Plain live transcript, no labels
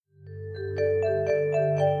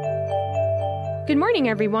Good morning,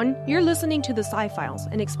 everyone. You're listening to the Sci-Files,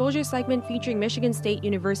 an exposure segment featuring Michigan State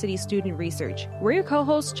University student research. We're your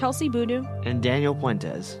co-hosts, Chelsea Boudou and Daniel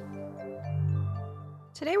Puentes.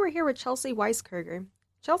 Today we're here with Chelsea Weiskerger.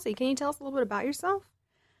 Chelsea, can you tell us a little bit about yourself?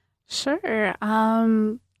 Sure.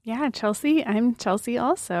 Chelsea. I'm Chelsea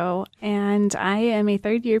also, and I am a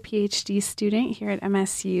third-year PhD student here at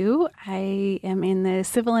MSU. I am in the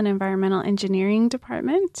Civil and Environmental Engineering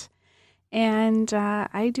department, and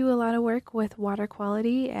I do a lot of work with water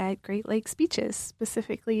quality at Great Lakes beaches,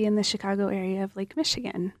 specifically in the Chicago area of Lake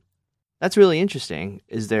Michigan. That's really interesting.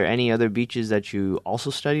 Is there any other beaches that you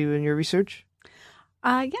also study in your research?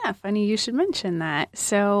 Funny you should mention that.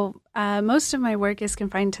 So most of my work is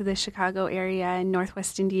confined to the Chicago area in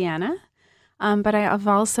Northwest Indiana, but I have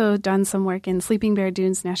also done some work in Sleeping Bear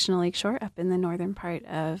Dunes National Lakeshore up in the northern part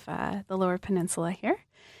of the Lower Peninsula here.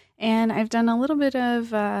 And I've done a little bit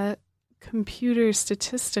of computer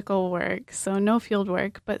statistical work, so no field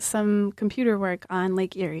work, but some computer work on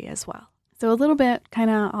Lake Erie as well. So a little bit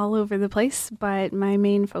kind of all over the place, but my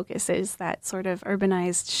main focus is that sort of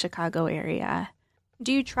urbanized Chicago area.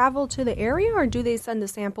 Do you travel to the area or do they send the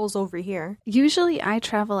samples over here? Usually I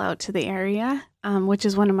travel out to the area, which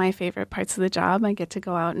is one of my favorite parts of the job. I get to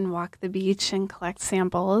go out and walk the beach and collect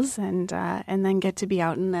samples and then get to be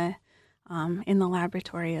out in the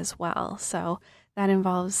laboratory as well. So that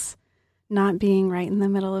involves not being right in the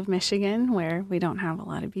middle of Michigan where we don't have a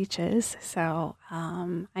lot of beaches. So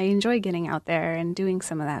I enjoy getting out there and doing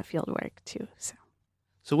some of that field work too.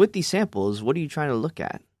 So with these samples, what are you trying to look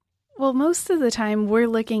at? Well, most of the time we're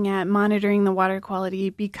looking at monitoring the water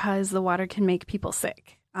quality because the water can make people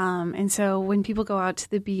sick. And so when people go out to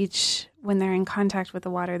the beach, when they're in contact with the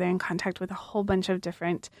water, they're in contact with a whole bunch of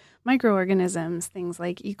different microorganisms, things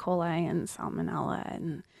like E. coli and salmonella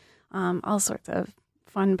and all sorts of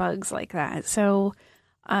fun bugs like that. So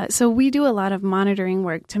we do a lot of monitoring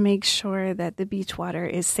work to make sure that the beach water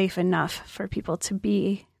is safe enough for people to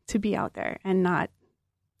be out there and not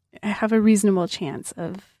have a reasonable chance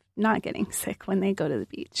of not getting sick when they go to the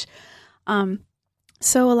beach.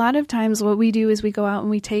 So a lot of times what we do is we go out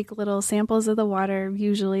and we take little samples of the water,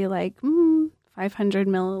 usually like 500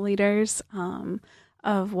 milliliters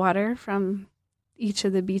of water from each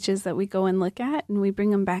of the beaches that we go and look at, and we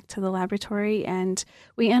bring them back to the laboratory and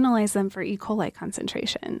we analyze them for E. coli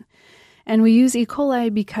concentration. And we use E.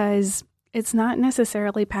 coli because it's not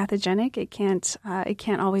necessarily pathogenic. It can't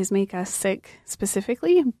always make us sick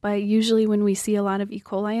specifically, but usually when we see a lot of E.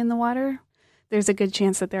 coli in the water, there's a good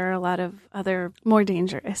chance that there are a lot of other more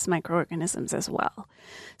dangerous microorganisms as well.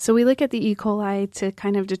 So we look at the E. coli to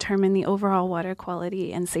kind of determine the overall water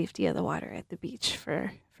quality and safety of the water at the beach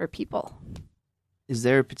for people. Is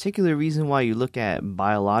there a particular reason why you look at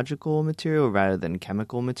biological material rather than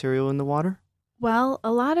chemical material in the water? Well,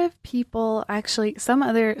 a lot of people actually, some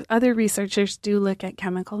other researchers do look at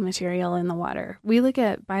chemical material in the water. We look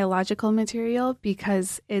at biological material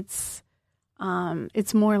because it's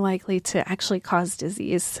more likely to actually cause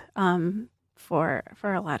disease for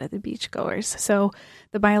a lot of the beachgoers. So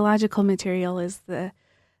the biological material is the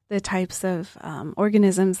types of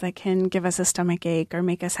organisms that can give us a stomach ache or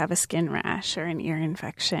make us have a skin rash or an ear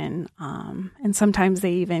infection. And sometimes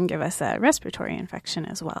they even give us a respiratory infection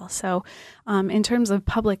as well. So in terms of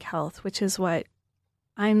public health, which is what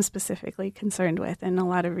I'm specifically concerned with, and a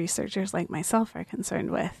lot of researchers like myself are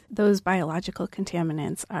concerned with, those biological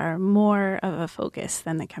contaminants are more of a focus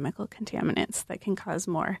than the chemical contaminants that can cause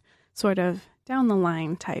more sort of down the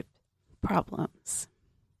line type problems.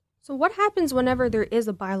 So what happens whenever there is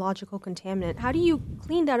a biological contaminant? How do you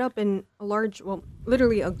clean that up in a large,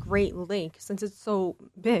 literally a Great Lake, since it's so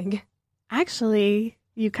big? Actually,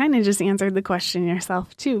 you kind of just answered the question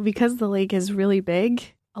yourself, too. Because the lake is really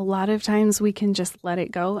big, a lot of times we can just let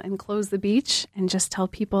it go and close the beach and just tell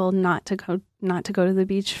people not to go to the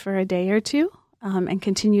beach for a day or two and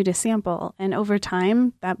continue to sample. And over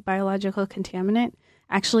time, that biological contaminant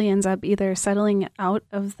actually ends up either settling out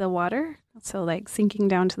of the water, so like sinking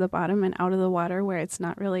down to the bottom and out of the water where it's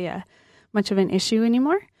not really much of an issue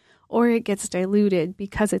anymore, or it gets diluted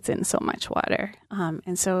because it's in so much water.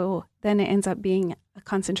 And so then it ends up being a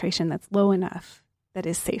concentration that's low enough that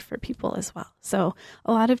is safe for people as well. So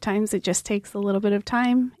a lot of times it just takes a little bit of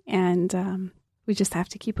time, and we just have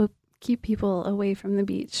to keep people away from the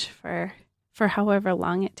beach for however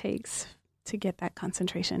long it takes to get that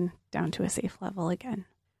concentration down to a safe level again.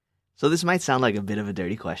 So this might sound like a bit of a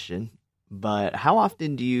dirty question, but how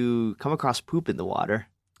often do you come across poop in the water?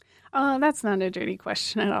 Oh, that's not a dirty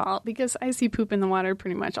question at all because I see poop in the water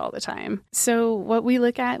pretty much all the time. So what we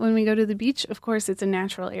look at when we go to the beach, of course, it's a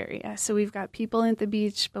natural area. So we've got people at the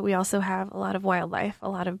beach, but we also have a lot of wildlife, a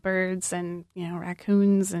lot of birds and,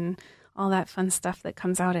 raccoons and all that fun stuff that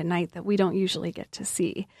comes out at night that we don't usually get to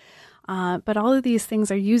see. But all of these things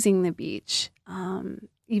are using the beach,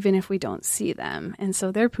 even if we don't see them. And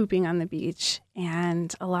so they're pooping on the beach.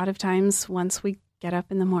 And a lot of times once we get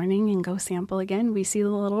up in the morning and go sample again, we see the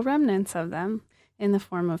little remnants of them in the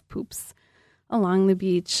form of poops along the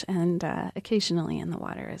beach and occasionally in the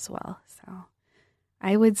water as well. So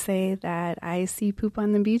I would say that I see poop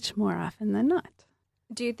on the beach more often than not.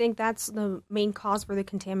 Do you think that's the main cause for the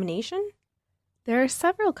contamination? There are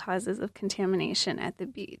several causes of contamination at the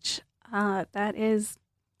beach. That is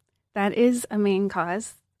a main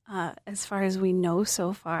cause as far as we know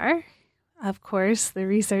so far. Of course, the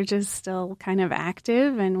research is still kind of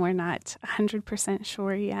active and we're not 100%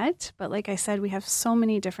 sure yet. But like I said, we have so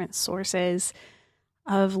many different sources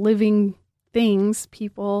of living things,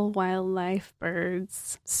 people, wildlife,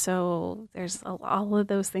 birds. So there's all of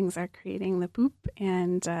those things are creating the poop.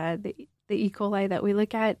 And the E. coli that we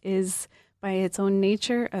look at is by its own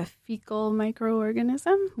nature a fecal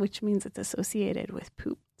microorganism, which means it's associated with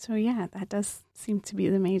poop. So yeah, that does seem to be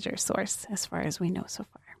the major source as far as we know so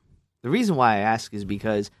far. The reason why I ask is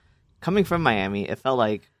because coming from Miami, it felt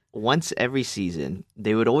like once every season,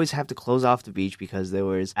 they would always have to close off the beach because there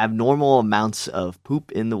was abnormal amounts of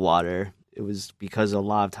poop in the water. It was because a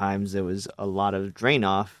lot of times there was a lot of drain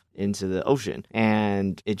off into the ocean.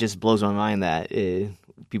 And it just blows my mind that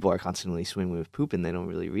people are constantly swimming with poop and they don't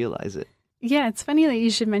really realize it. Yeah, it's funny that you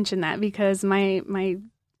should mention that because my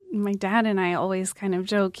dad and I always kind of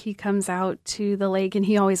joke. He comes out to the lake and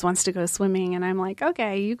he always wants to go swimming. And I'm like,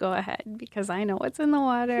 okay, you go ahead because I know what's in the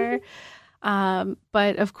water.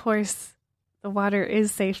 But of course, the water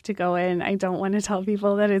is safe to go in. I don't want to tell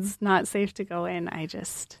people that it's not safe to go in.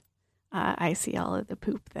 I see all of the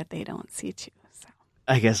poop that they don't see too. So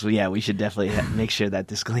I guess, we should definitely make sure that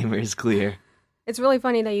disclaimer is clear. It's really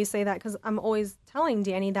funny that you say that because I'm always telling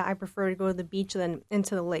Danny that I prefer to go to the beach than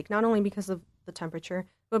into the lake, not only because of the temperature,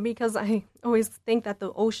 but because I always think that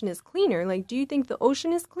the ocean is cleaner. Like, do you think the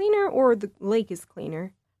ocean is cleaner or the lake is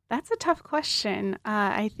cleaner? That's a tough question.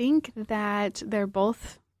 I think that they're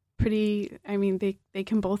both pretty, they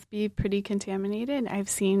can both be pretty contaminated. I've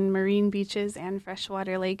seen marine beaches and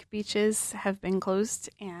freshwater lake beaches have been closed,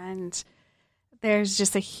 and there's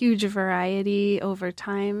just a huge variety over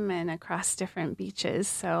time and across different beaches.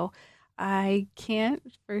 So I can't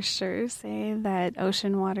for sure say that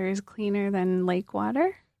ocean water is cleaner than lake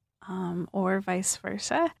water or vice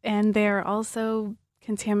versa. And they're also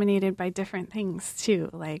contaminated by different things too.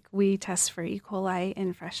 Like we test for E. coli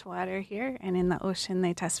in freshwater here, and in the ocean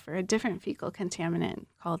they test for a different fecal contaminant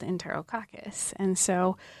called Enterococcus. And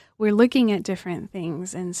so we're looking at different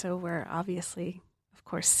things, and so we're obviously of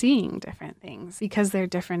course seeing different things because they're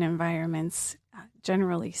different environments.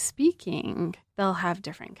 Generally speaking, they'll have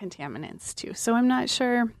different contaminants too. So I'm not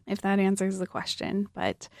sure if that answers the question,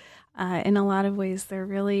 but in a lot of ways they're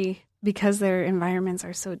really, because their environments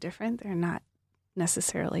are so different, they're not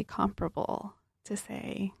necessarily comparable to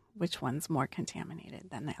say which one's more contaminated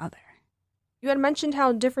than the other. You had mentioned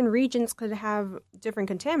how different regions could have different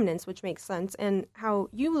contaminants, which makes sense, and how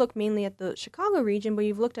you look mainly at the Chicago region, but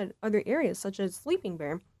you've looked at other areas such as Sleeping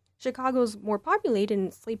Bear. Chicago's more populated,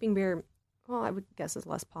 and Sleeping Bear, well, I would guess is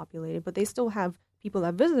less populated, but they still have people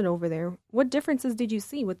that visit over there. What differences did you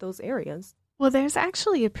see with those areas? Well, there's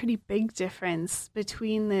actually a pretty big difference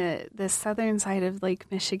between the southern side of Lake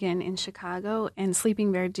Michigan in Chicago and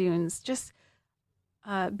Sleeping Bear Dunes, just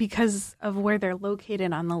because of where they're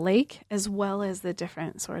located on the lake, as well as the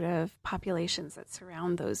different sort of populations that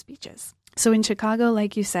surround those beaches. So in Chicago,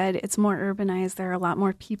 like you said, it's more urbanized. There are a lot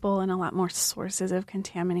more people and a lot more sources of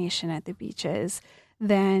contamination at the beaches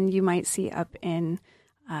than you might see up in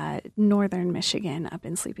northern Michigan, up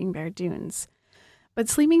in Sleeping Bear Dunes. But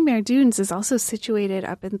Sleeping Bear Dunes is also situated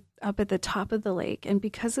up at the top of the lake, and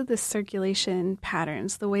because of the circulation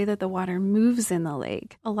patterns, the way that the water moves in the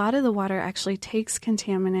lake, a lot of the water actually takes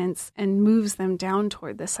contaminants and moves them down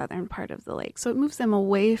toward the southern part of the lake. So it moves them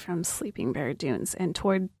away from Sleeping Bear Dunes and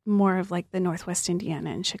toward more of like the Northwest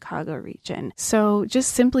Indiana and Chicago region. So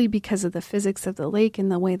just simply because of the physics of the lake and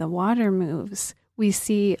the way the water moves, we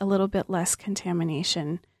see a little bit less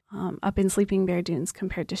contamination up in Sleeping Bear Dunes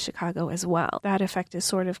compared to Chicago as well. That effect is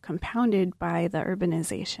sort of compounded by the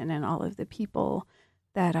urbanization and all of the people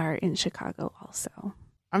that are in Chicago also.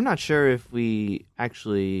 I'm not sure if we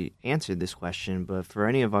actually answered this question, but for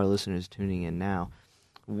any of our listeners tuning in now,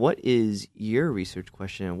 what is your research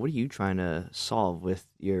question and what are you trying to solve with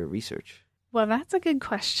your research? Well, that's a good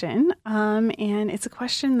question. And it's a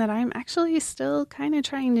question that I'm actually still kind of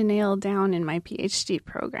trying to nail down in my PhD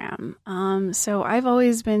program. So I've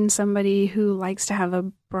always been somebody who likes to have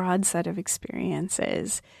a broad set of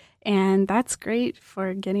experiences. And that's great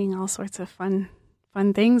for getting all sorts of fun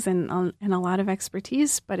things and a lot of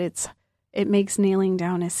expertise, but it makes nailing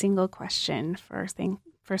down a single question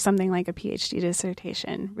for something like a PhD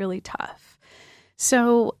dissertation really tough.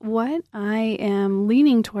 So what I am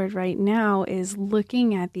leaning toward right now is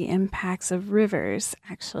looking at the impacts of rivers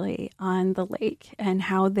actually on the lake and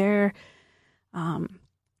how they're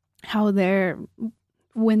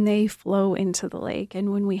when they flow into the lake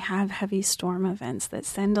and when we have heavy storm events that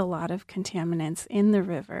send a lot of contaminants in the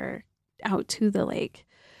river out to the lake,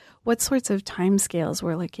 what sorts of timescales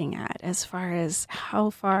we're looking at as far as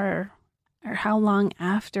how far or how long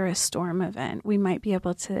after a storm event we might be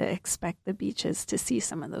able to expect the beaches to see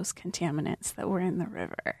some of those contaminants that were in the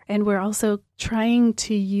river. And we're also trying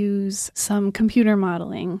to use some computer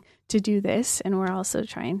modeling to do this, and we're also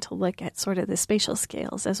trying to look at sort of the spatial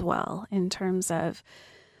scales as well in terms of,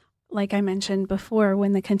 like I mentioned before,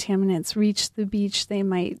 when the contaminants reach the beach, they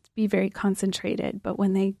might be very concentrated, but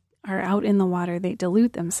when they are out in the water, they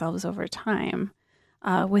dilute themselves over time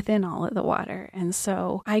within all of the water. And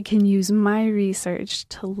so I can use my research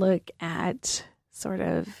to look at sort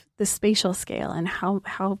of the spatial scale and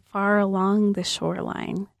how far along the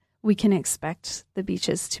shoreline we can expect the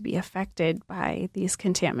beaches to be affected by these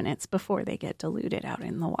contaminants before they get diluted out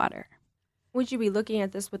in the water. Would you be looking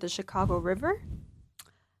at this with the Chicago River?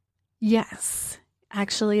 Yes.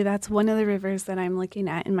 Actually, that's one of the rivers that I'm looking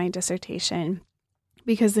at in my dissertation.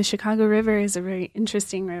 Because the Chicago River is a very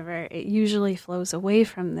interesting river. It usually flows away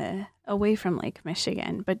from Lake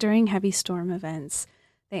Michigan, but during heavy storm events,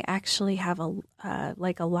 they actually have a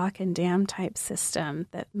lock and dam type system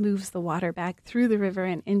that moves the water back through the river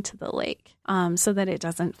and into the lake, so that it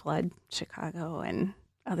doesn't flood Chicago and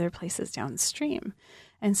other places downstream.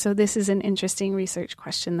 And so this is an interesting research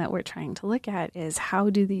question that we're trying to look at: is how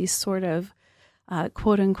do these sort of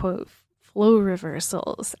quote unquote flow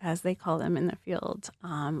reversals, as they call them in the field,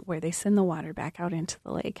 where they send the water back out into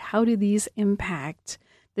the lake, how do these impact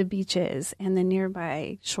the beaches and the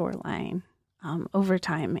nearby shoreline over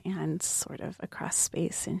time and sort of across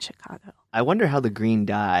space in Chicago? I wonder how the green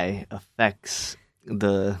dye affects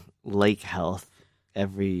the lake health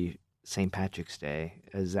every St. Patrick's Day.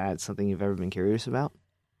 Is that something you've ever been curious about?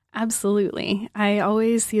 Absolutely. I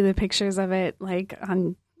always see the pictures of it like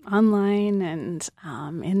online and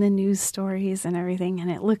in the news stories and everything, and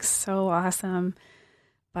it looks so awesome.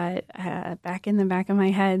 But back in the back of my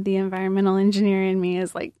head, the environmental engineer in me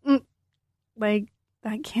is like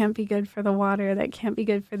that can't be good for the water. That can't be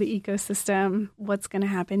good for the ecosystem. What's going to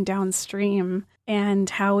happen downstream? And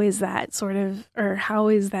how is that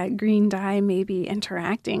green dye maybe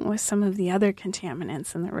interacting with some of the other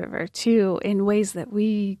contaminants in the river too, in ways that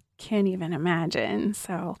we can't even imagine?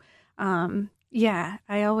 So, yeah,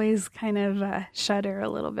 I always kind of shudder a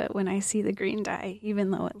little bit when I see the green dye, even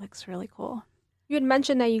though it looks really cool. You had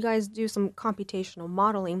mentioned that you guys do some computational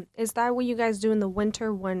modeling. Is that what you guys do in the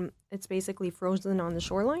winter when it's basically frozen on the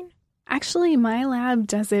shoreline? Actually, my lab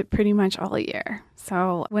does it pretty much all year.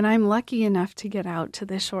 So when I'm lucky enough to get out to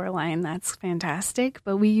the shoreline, that's fantastic.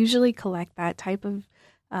 But we usually collect that type of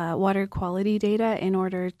water quality data in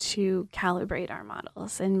order to calibrate our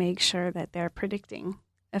models and make sure that they're predicting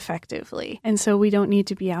effectively. And so we don't need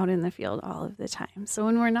to be out in the field all of the time. So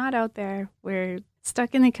when we're not out there, we're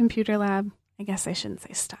stuck in the computer lab. I guess I shouldn't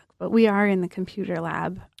say stuck, but we are in the computer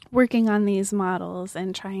lab working on these models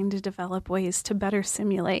and trying to develop ways to better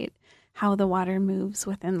simulate how the water moves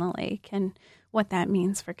within the lake and what that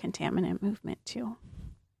means for contaminant movement too.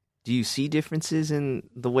 Do you see differences in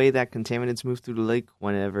the way that contaminants move through the lake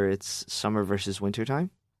whenever it's summer versus winter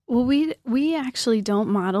time? Well, we actually don't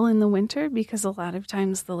model in the winter because a lot of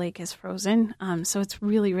times the lake is frozen. So it's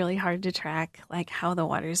really, really hard to track like how the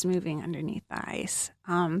water is moving underneath the ice.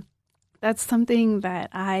 That's something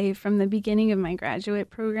that I, from the beginning of my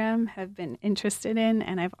graduate program, have been interested in.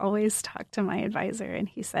 And I've always talked to my advisor, and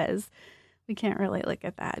he says, we can't really look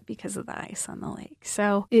at that because of the ice on the lake.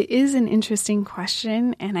 So it is an interesting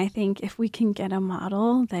question. And I think if we can get a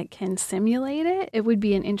model that can simulate it, it would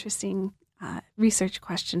be an interesting research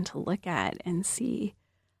question to look at and see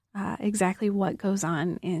exactly what goes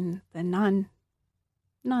on in the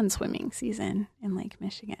non-swimming season in Lake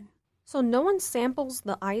Michigan. So no one samples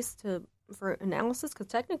the ice for analysis? Because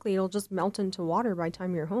technically it'll just melt into water by the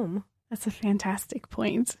time you're home. That's a fantastic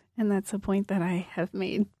point. And that's a point that I have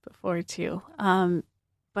made before too.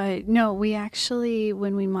 But no, we actually,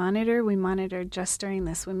 when we monitor just during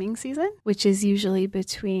the swimming season, which is usually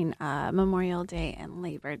between Memorial Day and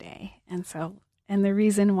Labor Day. And the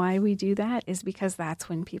reason why we do that is because that's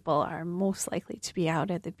when people are most likely to be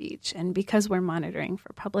out at the beach. And because we're monitoring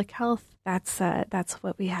for public health, that's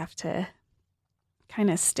what we have to kind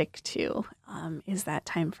of stick to, is that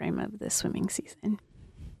time frame of the swimming season.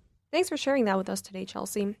 Thanks for sharing that with us today,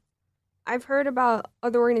 Chelsea. I've heard about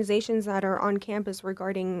other organizations that are on campus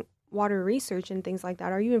regarding water research and things like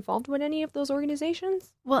that. Are you involved with any of those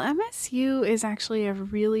organizations? Well, MSU is actually a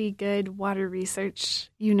really good water research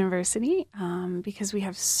university because we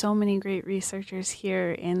have so many great researchers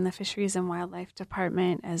here in the Fisheries and Wildlife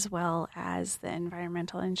Department, as well as the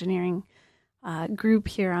Environmental Engineering group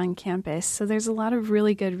here on campus. So there's a lot of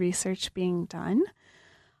really good research being done.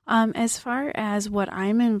 As far as what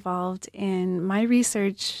I'm involved in, my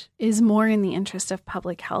research is more in the interest of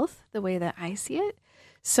public health, the way that I see it.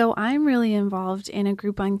 So I'm really involved in a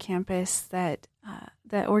group on campus that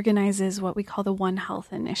organizes what we call the One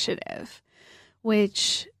Health Initiative,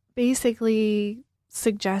 which basically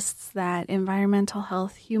suggests that environmental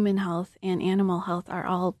health, human health, and animal health are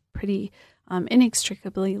all pretty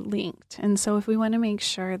inextricably linked. And so if we want to make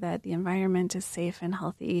sure that the environment is safe and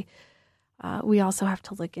healthy, we also have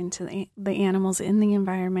to look into the animals in the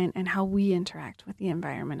environment and how we interact with the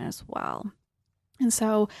environment as well. And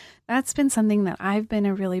so that's been something that I've been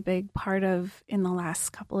a really big part of in the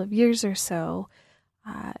last couple of years or so,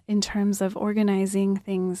 in terms of organizing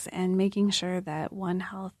things and making sure that One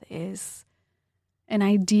Health is an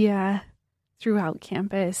idea throughout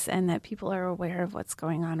campus and that people are aware of what's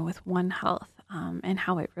going on with One Health and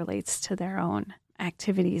how it relates to their own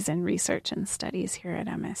activities and research and studies here at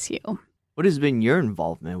MSU. What has been your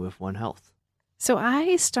involvement with One Health? So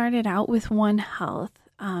I started out with One Health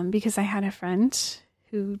because I had a friend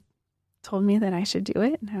who told me that I should do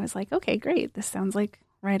it. And I was like, okay, great. This sounds like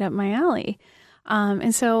right up my alley.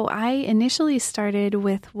 And so I initially started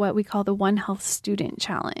with what we call the One Health Student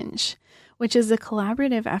Challenge, which is a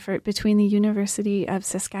collaborative effort between the University of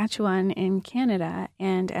Saskatchewan in Canada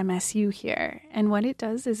and MSU here. And what it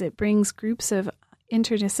does is it brings groups of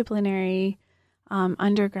interdisciplinary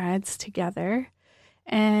undergrads together.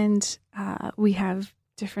 And we have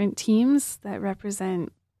different teams that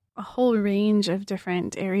represent a whole range of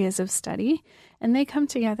different areas of study, and they come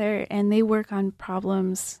together and they work on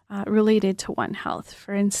problems related to One Health.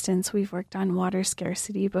 For instance, we've worked on water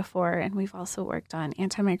scarcity before, and we've also worked on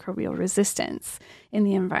antimicrobial resistance in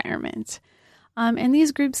the environment. And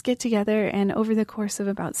these groups get together, and over the course of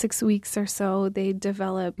about 6 weeks or so, they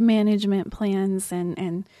develop management plans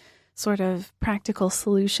and sort of practical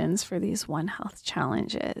solutions for these One Health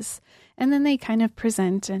challenges. And then they kind of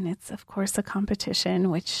present, and it's, of course, a competition,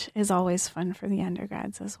 which is always fun for the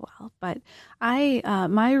undergrads as well. But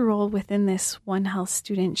my role within this One Health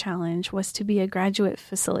Student Challenge was to be a graduate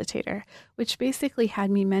facilitator, which basically had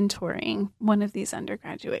me mentoring one of these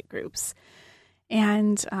undergraduate groups.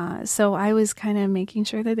 And so I was kind of making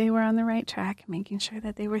sure that they were on the right track, making sure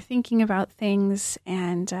that they were thinking about things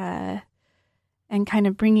and kind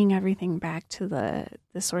of bringing everything back to the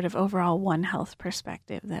sort of overall One Health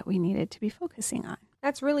perspective that we needed to be focusing on.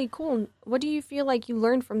 That's really cool. What do you feel like you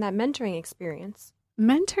learned from that mentoring experience?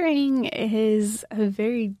 Mentoring is a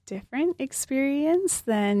very different experience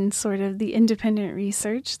than sort of the independent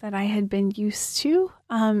research that I had been used to.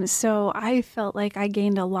 So I felt like I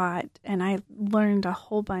gained a lot, and I learned a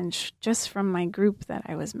whole bunch just from my group that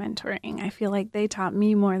I was mentoring. I feel like they taught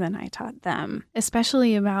me more than I taught them,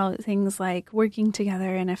 especially about things like working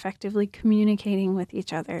together and effectively communicating with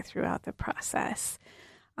each other throughout the process.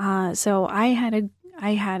 So I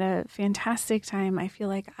had a fantastic time. I feel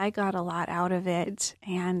like I got a lot out of it,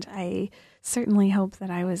 and I certainly hope that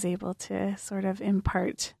I was able to sort of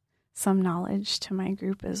impart some knowledge to my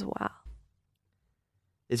group as well.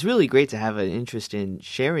 It's really great to have an interest in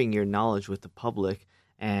sharing your knowledge with the public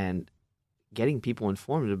and getting people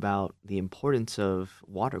informed about the importance of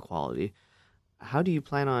water quality. How do you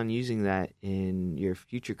plan on using that in your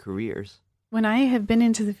future careers? When I have been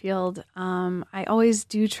into the field, I always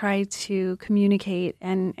do try to communicate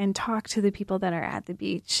and talk to the people that are at the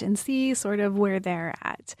beach and see sort of where they're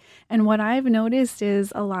at. And what I've noticed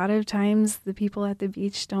is a lot of times the people at the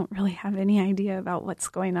beach don't really have any idea about what's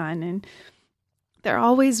going on. And they're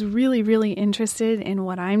always really, really interested in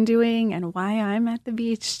what I'm doing and why I'm at the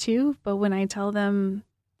beach too. But when I tell them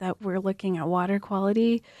that we're looking at water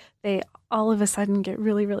quality, they all of a sudden get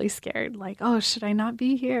really, really scared. Like, oh, should I not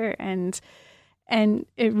be here? And And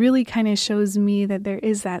it really kind of shows me that there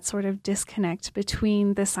is that sort of disconnect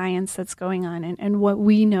between the science that's going on and what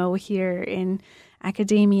we know here in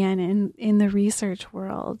academia and in the research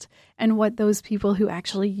world, and what those people who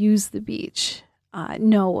actually use the beach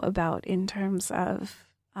know about in terms of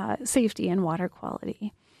safety and water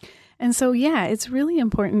quality. And so, yeah, it's really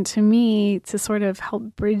important to me to sort of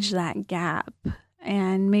help bridge that gap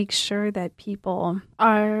and make sure that people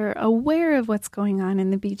are aware of what's going on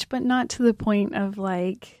in the beach, but not to the point of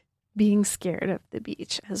like being scared of the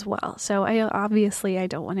beach as well. So I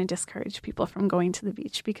don't want to discourage people from going to the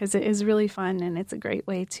beach, because it is really fun and it's a great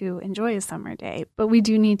way to enjoy a summer day. But we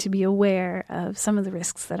do need to be aware of some of the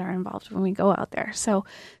risks that are involved when we go out there. So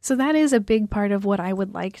that is a big part of what I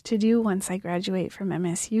would like to do once I graduate from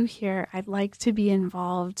MSU here. I'd like to be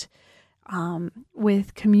involved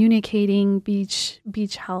with communicating beach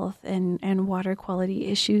health and water quality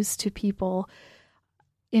issues to people,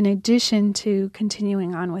 in addition to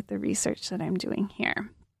continuing on with the research that I'm doing here.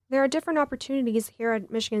 There are different opportunities here at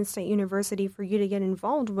Michigan State University for you to get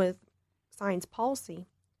involved with science policy.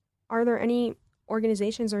 Are there any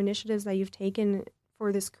organizations or initiatives that you've taken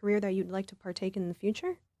for this career that you'd like to partake in the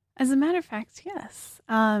future? As a matter of fact, yes.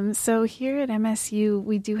 So here at MSU,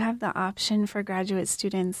 we do have the option for graduate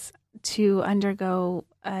students to undergo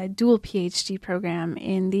a dual PhD program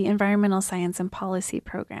in the Environmental Science and Policy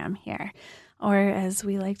program here, or as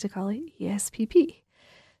we like to call it, ESPP.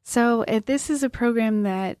 So this is a program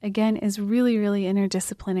that, again, is really, really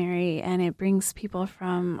interdisciplinary, and it brings people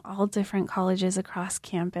from all different colleges across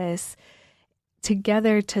campus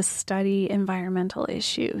together to study environmental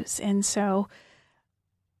issues. And so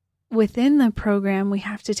within the program, we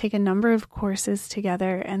have to take a number of courses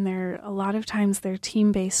together, and a lot of times they're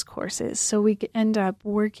team-based courses. So we end up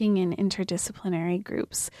working in interdisciplinary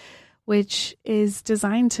groups, which is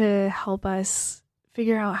designed to help us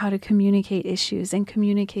figure out how to communicate issues and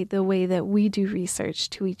communicate the way that we do research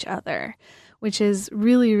to each other, which is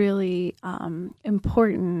really, really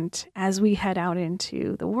important as we head out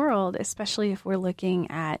into the world, especially if we're looking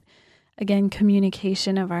at, again,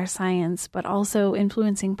 communication of our science, but also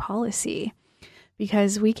influencing policy,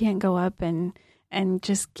 because we can't go up and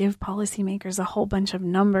just give policymakers a whole bunch of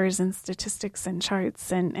numbers and statistics and charts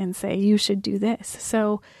and say, you should do this.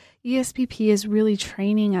 So ESPP is really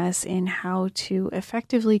training us in how to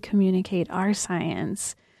effectively communicate our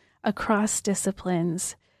science across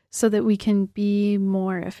disciplines so that we can be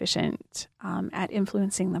more efficient at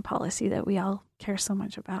influencing the policy that we all care so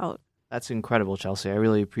much about. That's incredible, Chelsea. I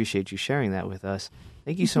really appreciate you sharing that with us.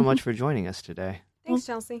 Thank you so much for joining us today. Thanks,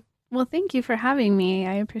 Chelsea. Well, thank you for having me.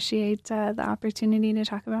 I appreciate the opportunity to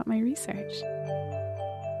talk about my research.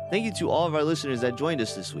 Thank you to all of our listeners that joined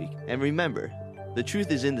us this week. And remember, the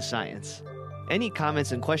truth is in the science. Any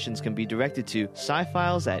comments and questions can be directed to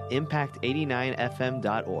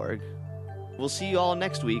scifiles@impact89fm.org. We'll see you all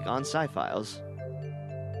next week on Sci-Files.